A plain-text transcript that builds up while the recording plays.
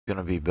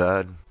gonna be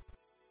bad.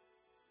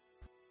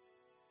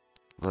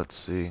 Let's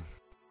see.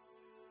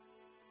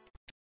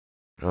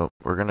 Oh,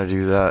 we're gonna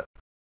do that.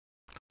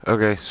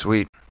 Okay,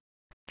 sweet.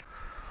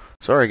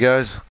 Sorry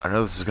guys, I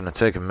know this is gonna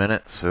take a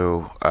minute,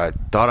 so I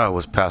thought I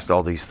was past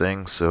all these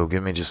things, so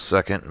give me just a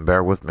second and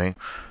bear with me,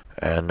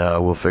 and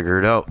we'll figure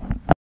it out.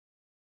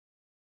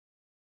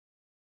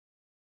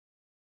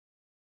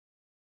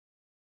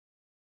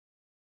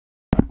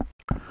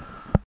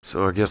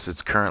 So I guess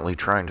it's currently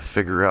trying to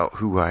figure out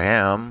who I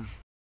am.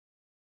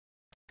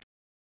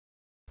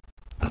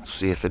 Let's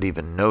see if it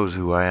even knows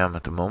who I am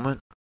at the moment.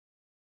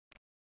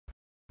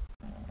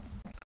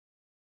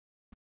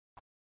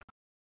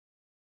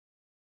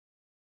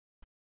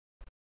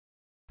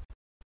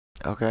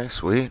 Okay,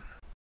 sweet.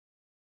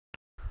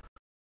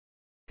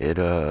 It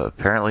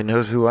apparently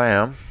knows who I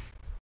am.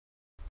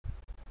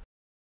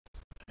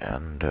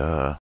 And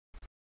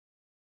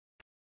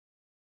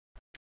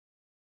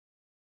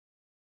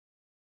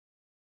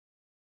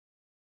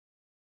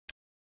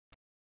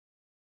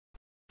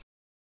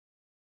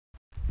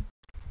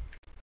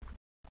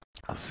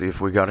I'll see if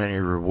we got any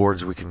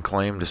rewards we can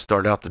claim to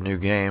start out the new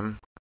game.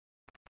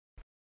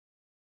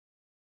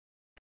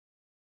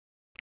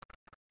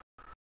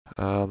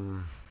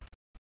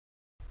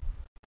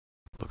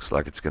 Looks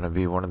like it's going to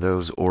be one of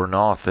those or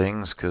nah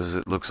things, because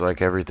it looks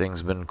like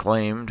everything's been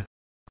claimed.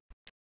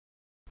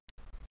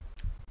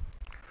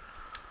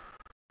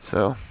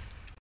 So,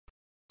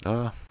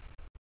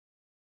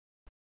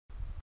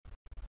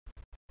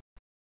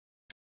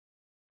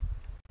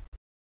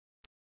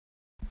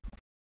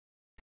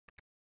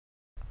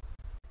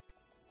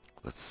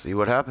 let's see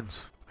what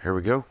happens. Here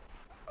we go.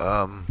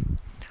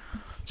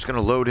 Just going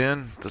to load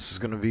in. This is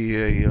going to be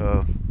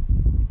a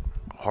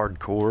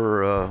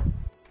hardcore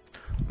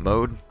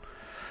mode.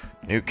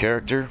 New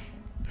character.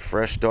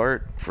 Fresh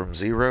start from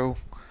zero.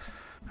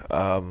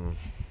 And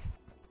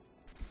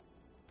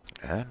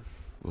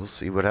we'll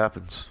see what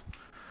happens.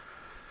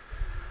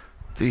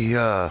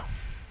 There's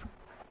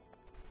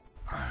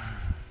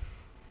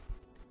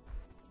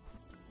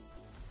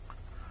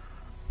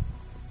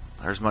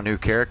my new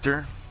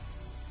character.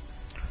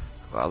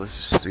 Wow, this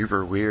is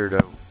super weird.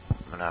 I'm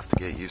gonna have to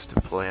get used to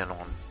playing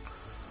on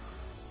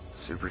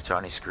super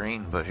tiny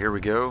screen, but here we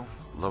go.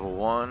 Level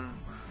 1.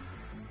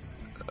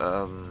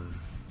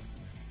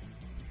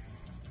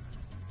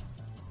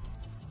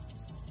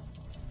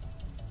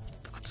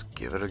 Let's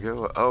give it a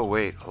go. Oh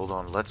wait, hold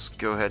on. Let's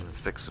go ahead and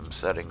fix some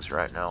settings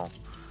right now.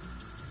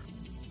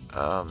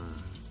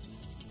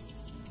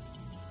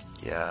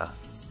 Yeah.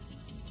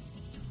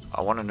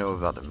 I want to know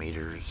about the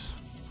meters.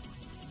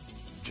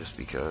 Just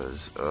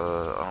because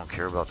I don't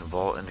care about the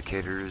vault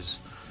indicators.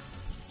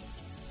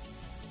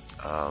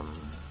 We're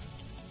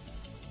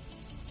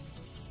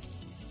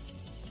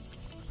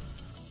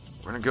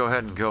gonna go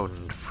ahead and go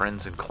into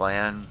friends and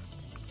clan.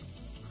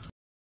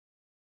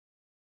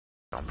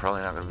 I'm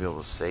probably not gonna be able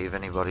to save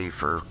anybody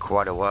for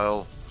quite a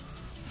while.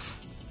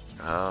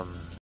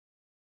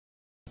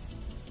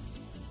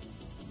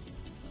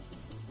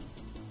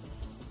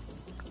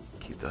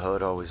 Keep the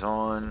HUD always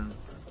on.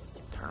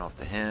 Turn off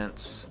the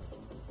hints.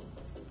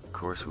 Of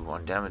course, we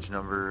want damage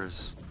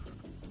numbers.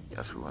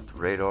 Yes, we want the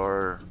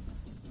radar.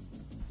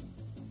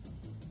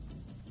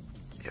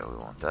 Yeah, we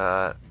want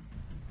that.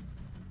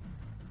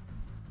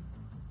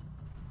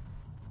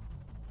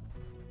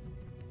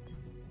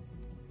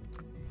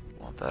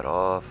 Want that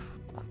off.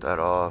 Want that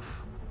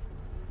off.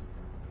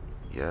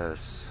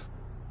 Yes.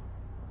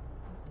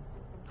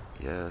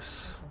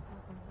 Yes.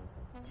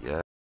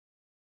 Yes.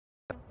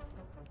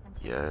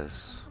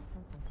 Yes.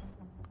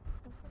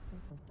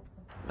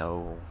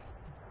 No.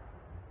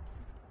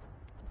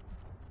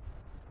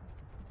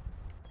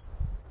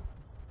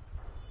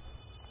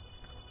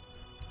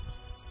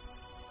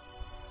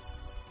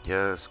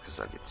 Yes, because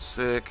I get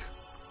sick.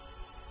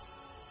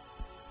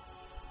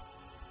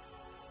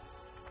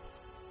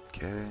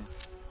 Okay.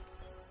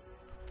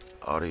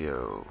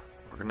 Audio.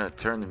 We're gonna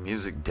turn the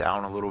music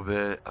down a little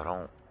bit. I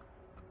don't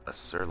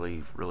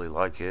necessarily really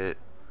like it.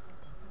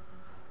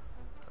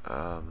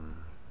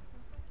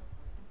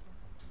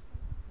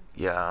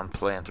 Yeah, I'm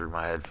playing through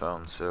my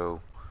headphones,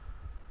 so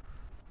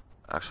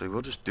actually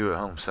we'll just do it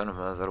home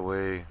cinema, that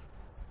way.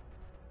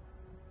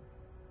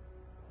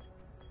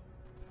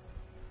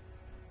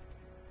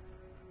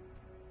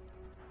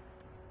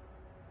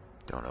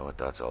 Don't know what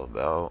that's all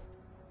about.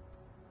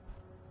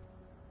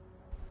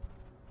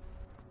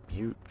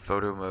 Mute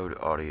photo mode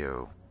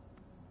audio.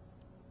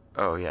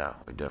 Oh yeah,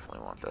 we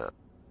definitely want that.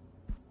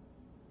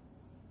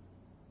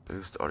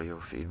 Boost audio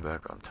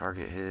feedback on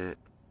target hit.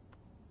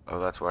 Oh,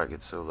 that's why it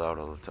gets so loud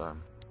all the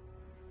time.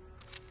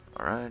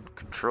 Alright,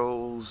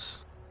 controls.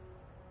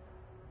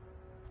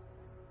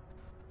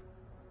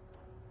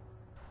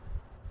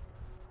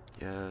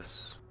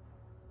 Yes.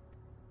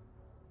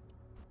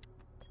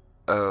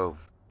 Oh,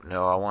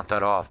 no, I want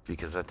that off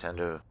because I tend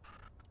to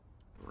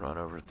run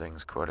over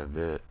things quite a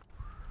bit.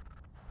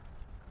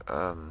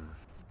 I'm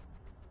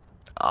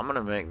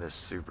gonna make this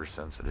super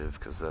sensitive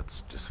because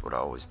that's just what I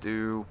always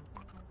do.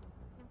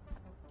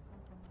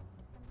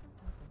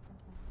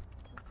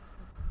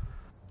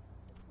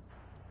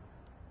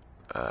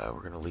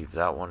 We're gonna leave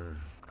that one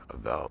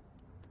about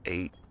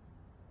 8.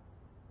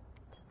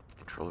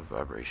 Controller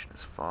vibration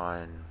is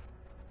fine.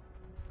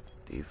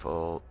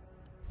 Default.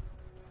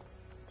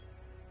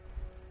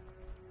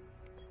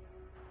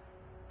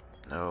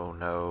 No,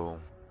 no.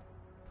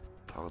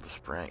 Toggle the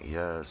sprint,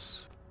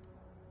 yes.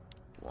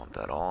 Want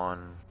that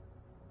on.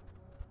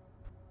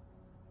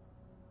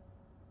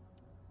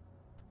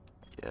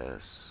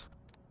 Yes.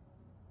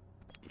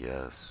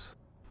 Yes.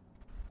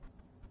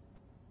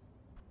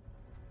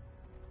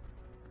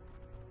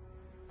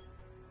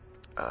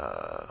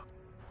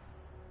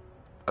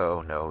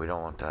 Oh no, we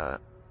don't want that.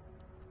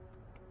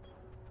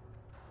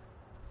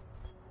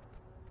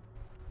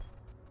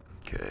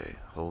 Okay,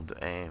 hold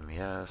the aim,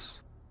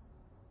 yes.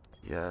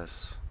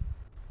 Yes.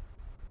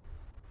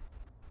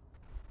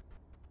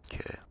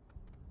 Okay.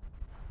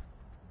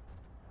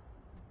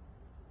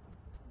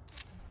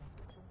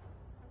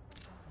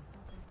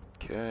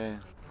 Okay,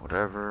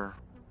 whatever.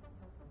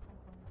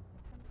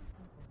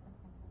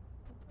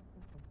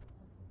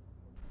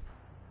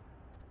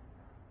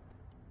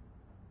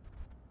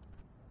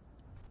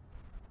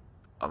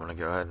 I'm gonna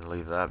go ahead and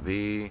leave that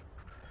be.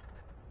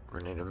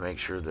 We need to make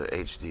sure the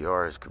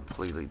HDR is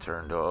completely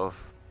turned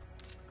off.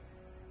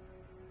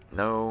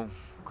 No.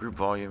 Group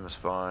volume is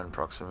fine.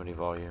 Proximity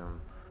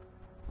volume.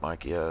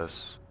 Mic,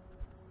 yes.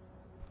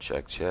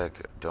 Check,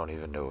 check. Don't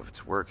even know if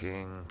it's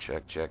working.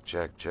 Check, check,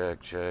 check,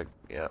 check, check.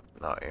 Yep,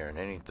 not hearing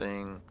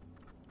anything.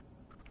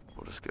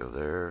 We'll just go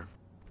there.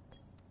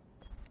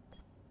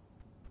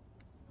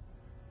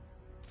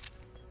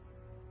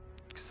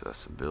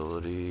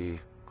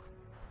 Accessibility.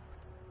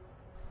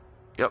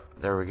 Yep,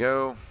 there we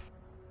go.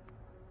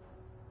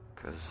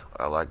 Because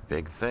I like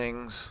big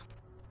things.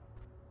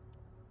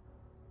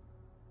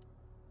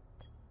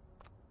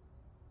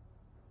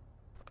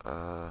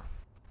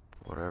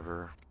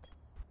 Whatever.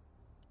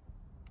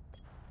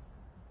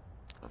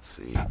 Let's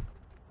see.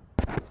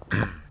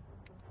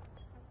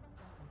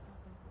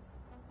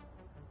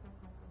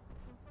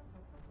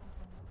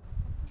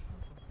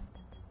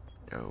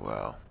 Oh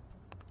wow.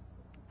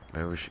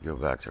 Maybe we should go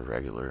back to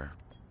regular.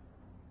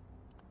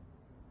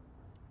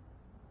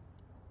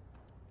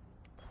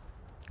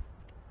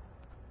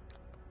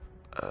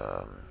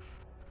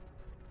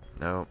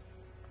 Nope.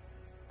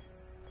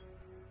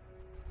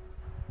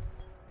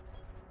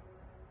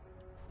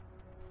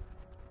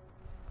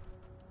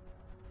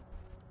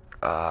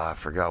 I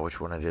forgot which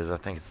one it is. I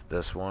think it's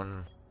this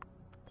one.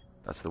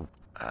 That's the...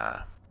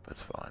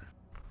 that's fine.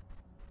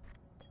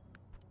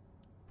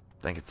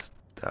 I think it's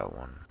that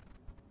one.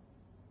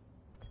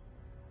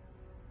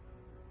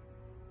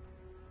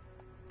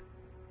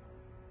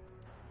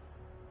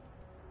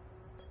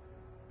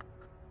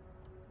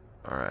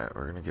 Alright,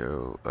 we're gonna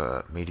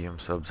go, medium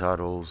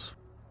subtitles.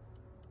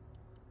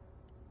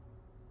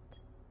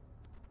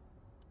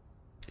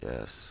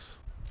 Yes.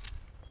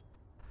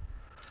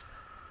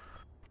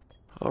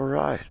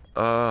 Alright,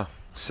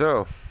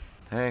 so,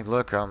 hey,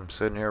 look, I'm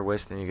sitting here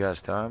wasting you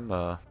guys' time,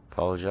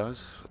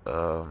 apologize.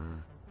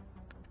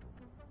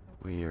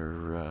 We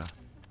are,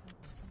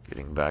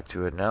 getting back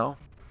to it now.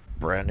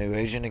 Brand new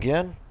agent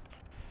again.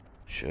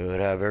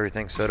 Should have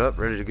everything set up,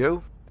 ready to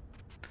go.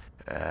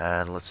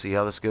 And let's see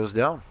how this goes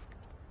down.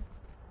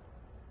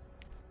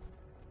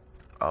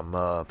 I'm,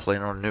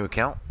 playing on a new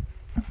account.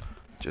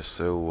 Just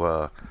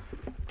so,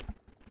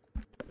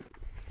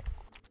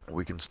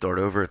 we can start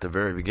over at the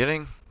very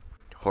beginning.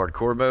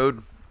 Hardcore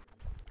mode.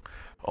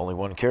 Only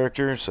one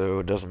character, so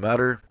it doesn't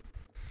matter.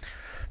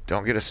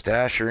 Don't get a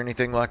stash or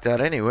anything like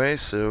that anyway,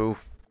 so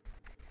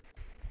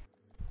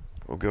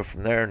we'll go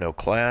from there. No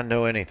clan,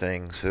 no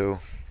anything, so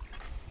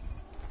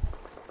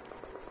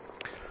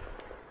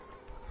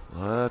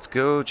let's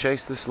go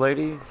chase this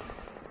lady.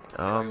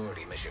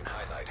 Priority mission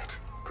highlighted.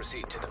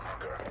 Proceed to the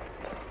marker.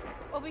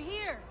 Over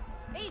here.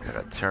 Agent.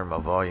 Gotta turn my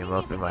volume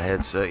up in my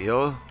headset,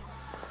 yo.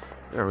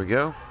 There we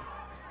go.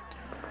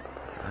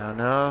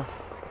 And I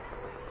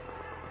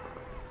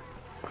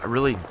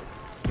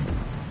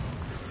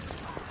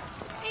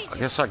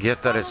guess I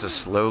get that it's a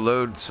slow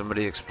load.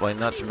 Somebody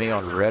explained that to me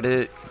on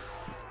Reddit.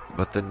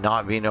 But the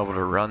not being able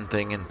to run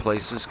thing in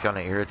places kind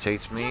of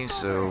irritates me,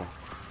 so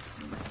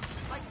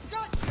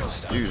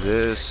let's do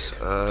this.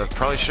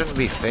 Probably shouldn't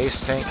be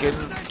face tanking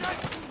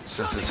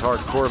since it's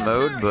hardcore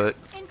mode, but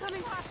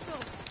Incoming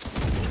hostiles.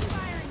 Keep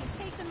firing and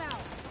take them out.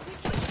 We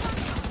keep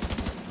coming.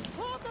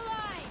 Hold the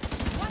line.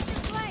 Watch your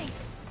flank.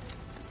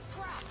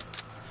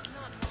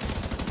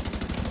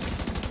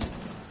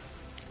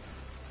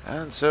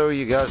 and so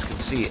you guys can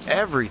see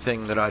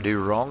everything that I do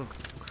wrong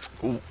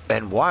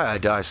and why I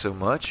die so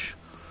much.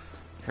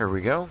 Here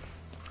we go.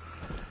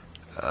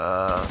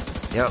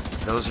 Yep,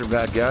 those are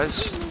bad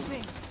guys. Keep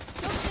moving.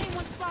 Don't stay in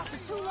one spot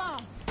for too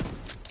long.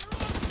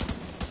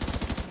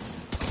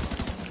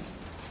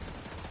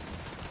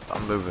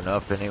 I'm moving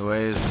up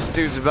anyways. This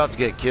dude's about to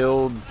get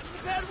killed.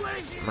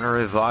 I'm gonna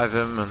revive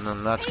him, and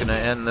then that's gonna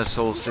end this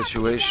whole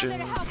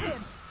situation.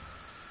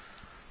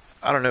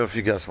 I don't know if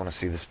you guys want to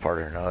see this part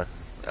or not.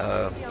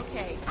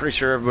 Pretty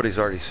sure everybody's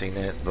already seen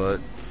it, but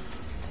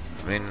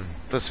I mean,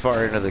 this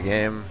far into the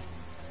game,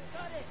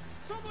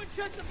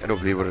 It'll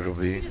be what it'll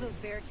be. To those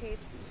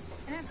barricades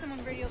and have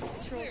someone radio the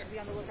patrols to be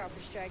on the lookout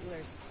for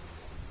stragglers.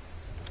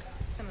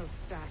 Some of those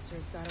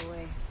bastards got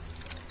away.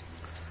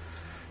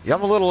 Yeah,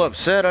 I'm a little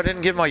upset I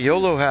didn't get my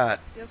YOLO hat.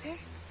 You okay?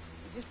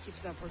 If this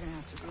keeps up, we're gonna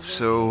have to relocate.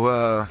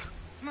 So,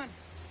 Come on,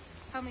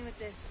 help me with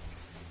this.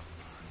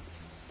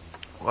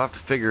 we'll have to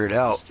figure it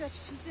out. Stretch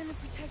too thin to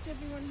protect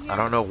everyone here. I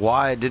don't know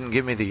why it didn't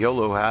give me the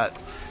YOLO hat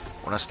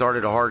when I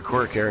started a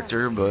hardcore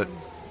character, but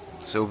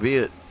so be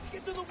it.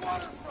 Get to the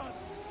waterfront.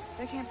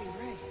 That can't be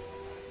right.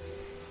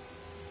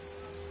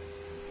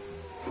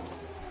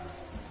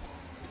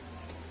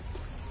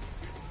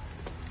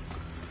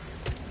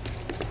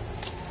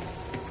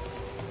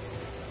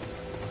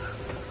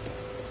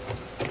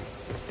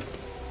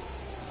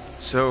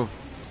 So,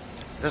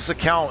 this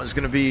account is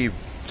going to be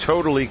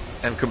totally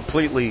and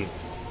completely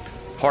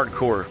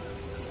hardcore.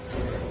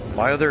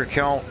 My other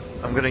account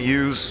I'm going to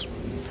use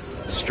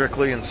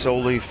strictly and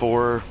solely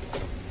for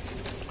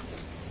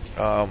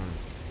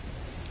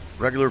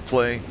regular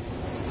play.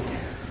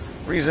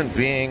 Reason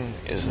being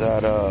is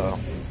that I'm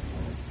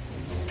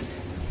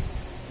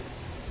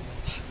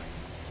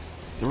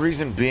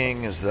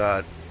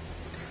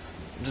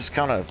just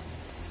I'm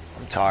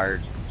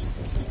tired.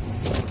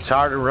 I'm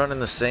tired of running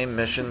the same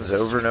missions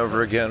over and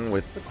over again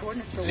with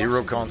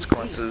zero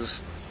consequences.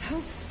 How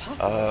is this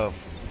possible?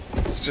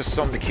 It's just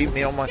something to keep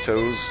me on my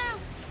toes.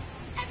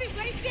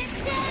 Everybody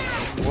get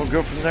down! We'll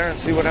go from there and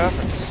see what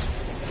happens.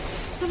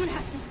 Someone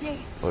has to stay.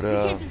 But, we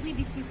can't just leave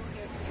these people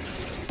here.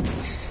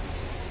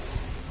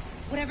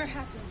 Whatever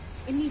happened,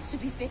 it needs to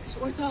be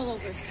fixed or it's all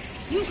over.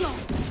 You go.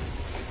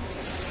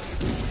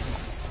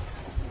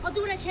 I'll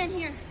do what I can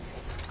here.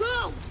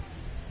 Go!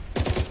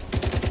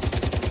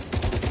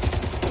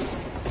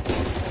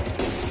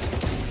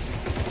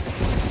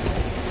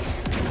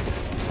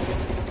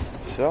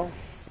 So,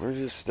 we're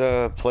just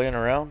playing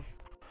around.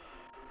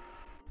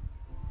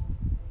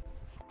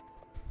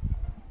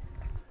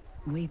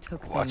 We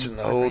took Watching things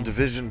the for whole granted.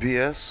 Division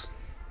BS.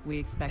 We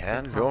expected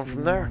and coffee going in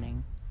from the there.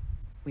 morning.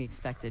 We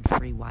expected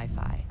free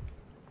Wi-Fi.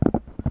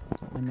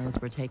 When those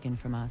were taken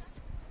from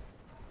us,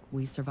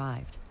 we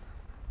survived.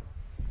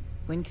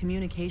 When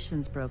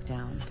communications broke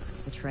down,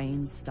 the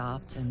trains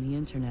stopped and the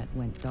internet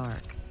went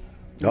dark.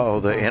 We Oh,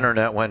 the survived.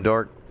 internet went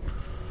dark.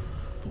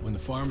 But when the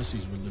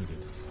pharmacies were looted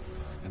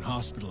and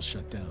hospitals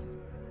shut down,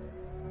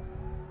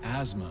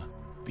 asthma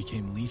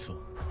became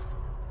lethal.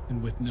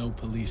 And with no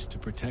police to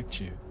protect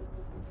you,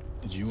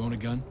 did you own a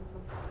gun?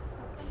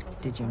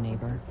 Did your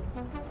neighbor?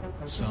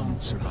 Some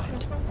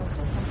survived.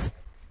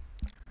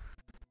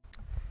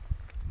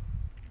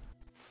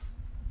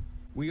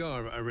 We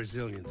are a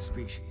resilient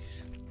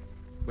species.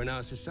 When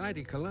our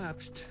society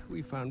collapsed,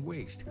 we found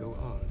ways to go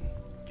on.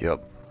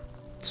 Yep.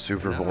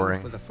 Super Now,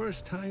 boring. for the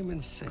first time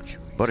in centuries,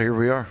 But here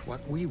we are.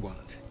 what we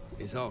want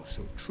is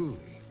also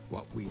truly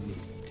what we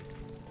need.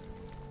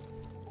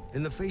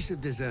 In the face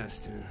of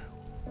disaster,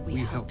 we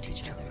helped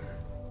each other.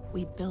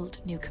 We built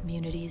new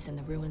communities in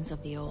the ruins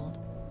of the old.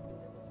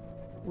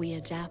 We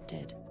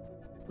adapted.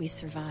 We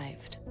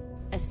survived.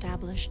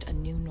 Established a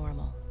new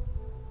normal.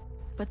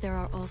 But there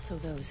are also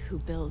those who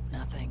build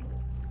nothing.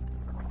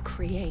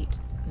 Create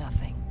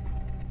nothing.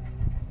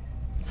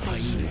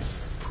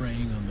 Hyenas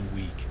preying on the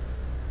weak.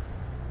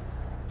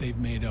 They've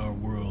made our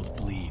world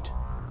bleed.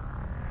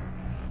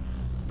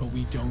 But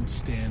we don't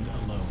stand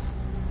alone.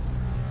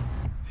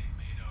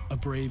 A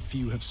brave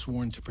few have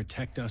sworn to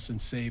protect us and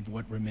save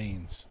what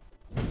remains.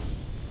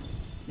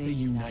 They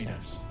unite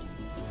us.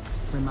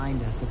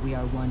 Remind us that we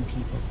are one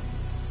people.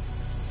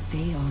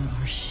 They are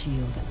our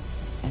shield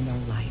and our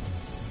light.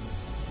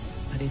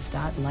 But if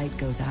that light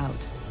goes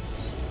out,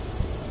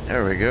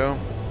 There we go.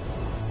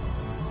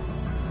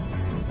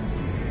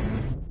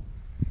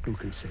 Who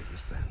can save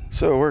us then?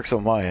 So it works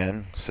on my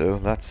end. So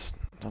that's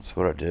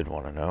what I did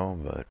want to know,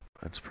 but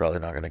that's probably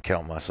not going to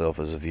count myself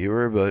as a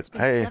viewer. But It's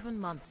been hey, 7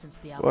 months since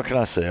the outbreak. what can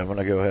I say? I'm going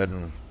to go ahead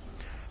and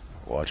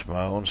watch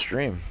my own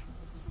stream.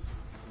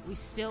 We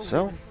still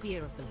So? live in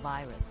fear of the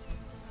virus,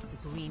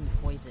 the green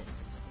poison.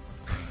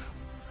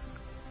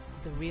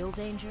 The real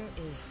danger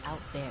is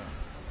out there,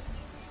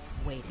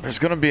 waiting. There's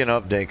going to be an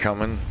update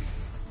coming.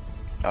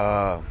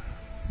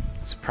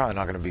 It's probably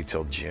not going to be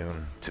till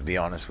June, to be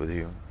honest with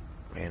you.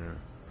 I mean,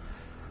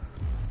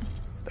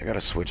 they got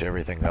to switch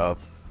everything up.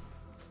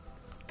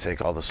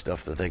 Take all the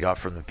stuff that they got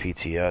from the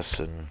PTS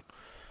and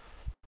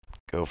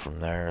go from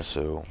there.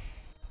 So,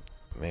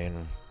 I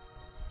mean,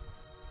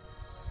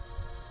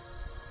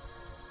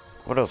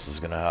 what else is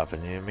going to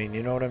happen? I mean,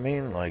 you know what I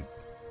mean? Like,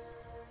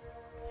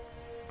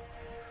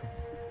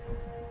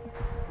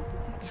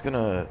 it's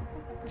gonna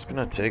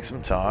take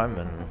some time,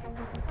 and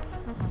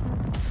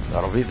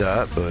that'll be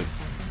that, but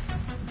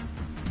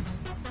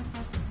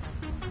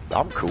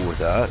I'm cool with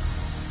that.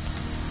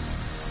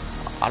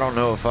 I don't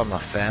know if I'm a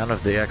fan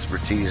of the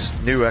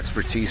new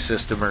expertise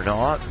system or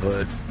not,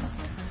 but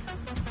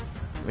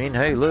I mean,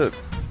 hey, look,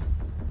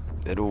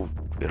 it'll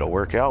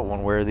work out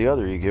one way or the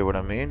other, you get what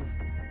I mean?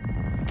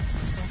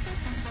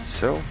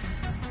 So,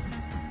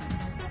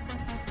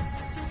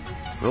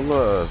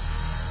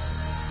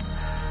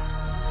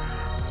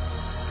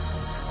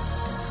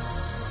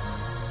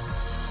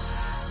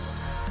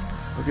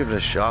 We'll give it a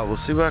shot. We'll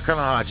see what kind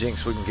of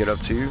hijinks we can get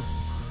up to.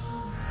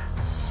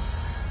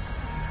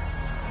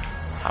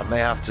 I may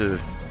have to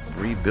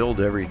rebuild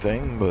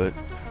everything, but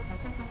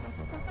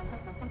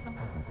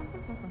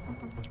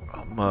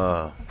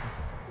I'm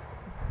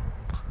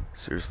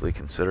seriously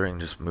considering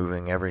just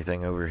moving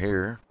everything over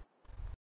here.